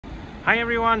Hi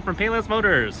everyone from Payless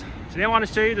Motors. Today I want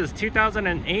to show you this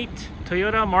 2008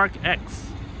 Toyota Mark X.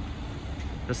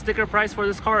 The sticker price for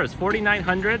this car is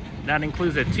 $4,900. That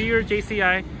includes a 2-year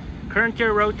JCI, current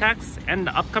year road tax, and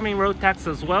the upcoming road tax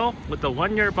as well, with the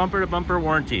 1-year bumper-to-bumper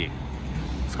warranty.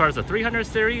 This car is a 300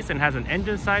 series and has an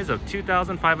engine size of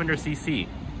 2,500 cc.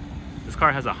 This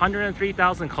car has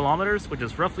 103,000 kilometers, which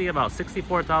is roughly about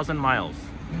 64,000 miles.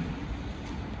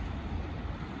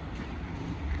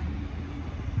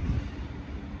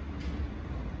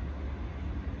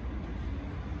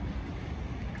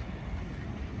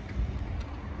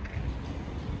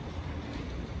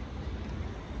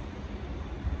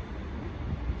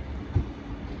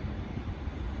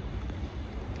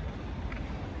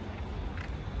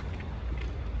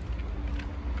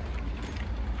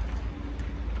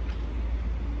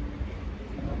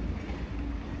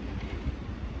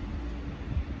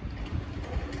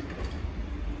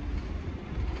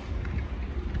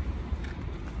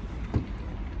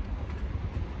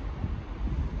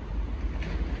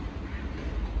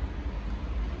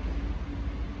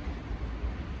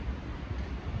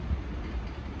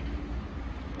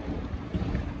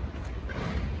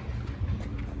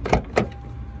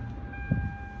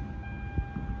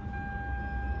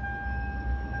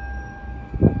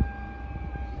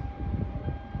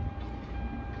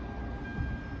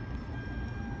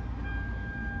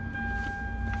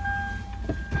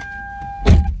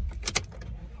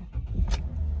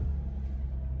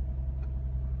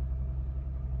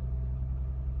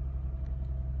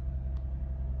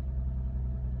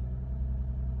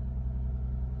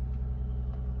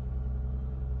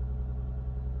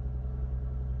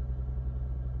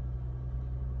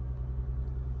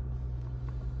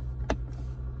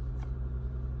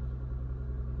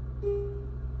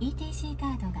 ETC カ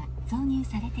ードが挿入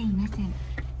されていません。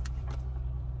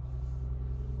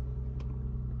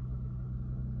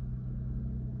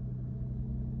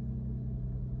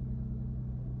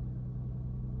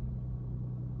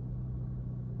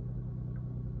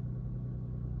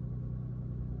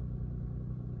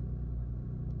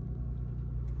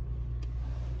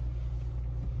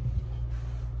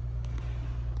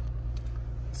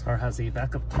This car has a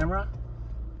backup camera.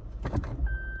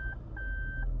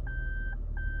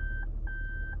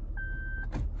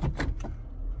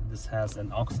 This has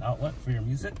an aux outlet for your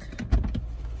music.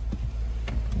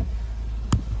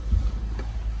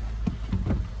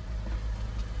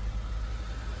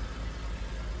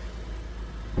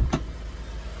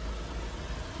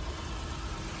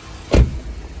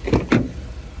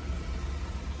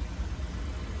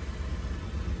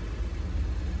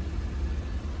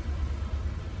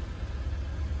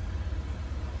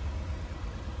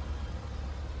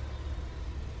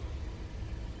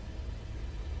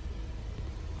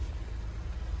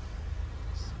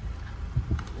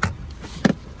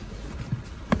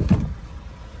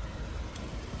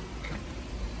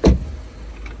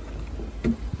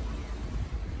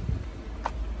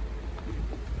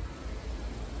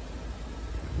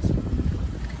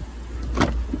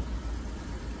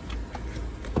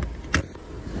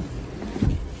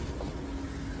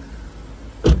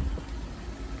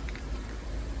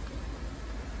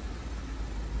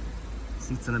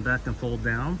 Seats in the back can fold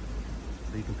down,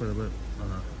 so you can put a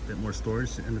bit more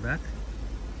storage in the back.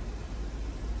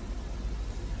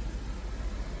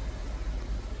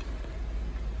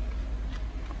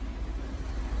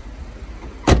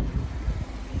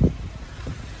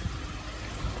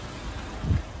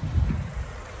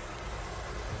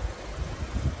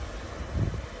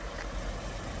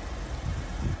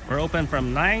 We're open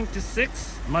from 9 to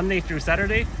 6, Monday through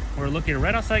Saturday. We're located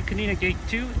right outside Canina Gate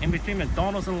 2, in between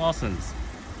McDonald's and Lawson's.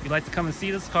 If you'd like to come and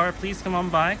see this car, please come on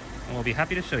by, and we'll be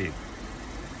happy to show you.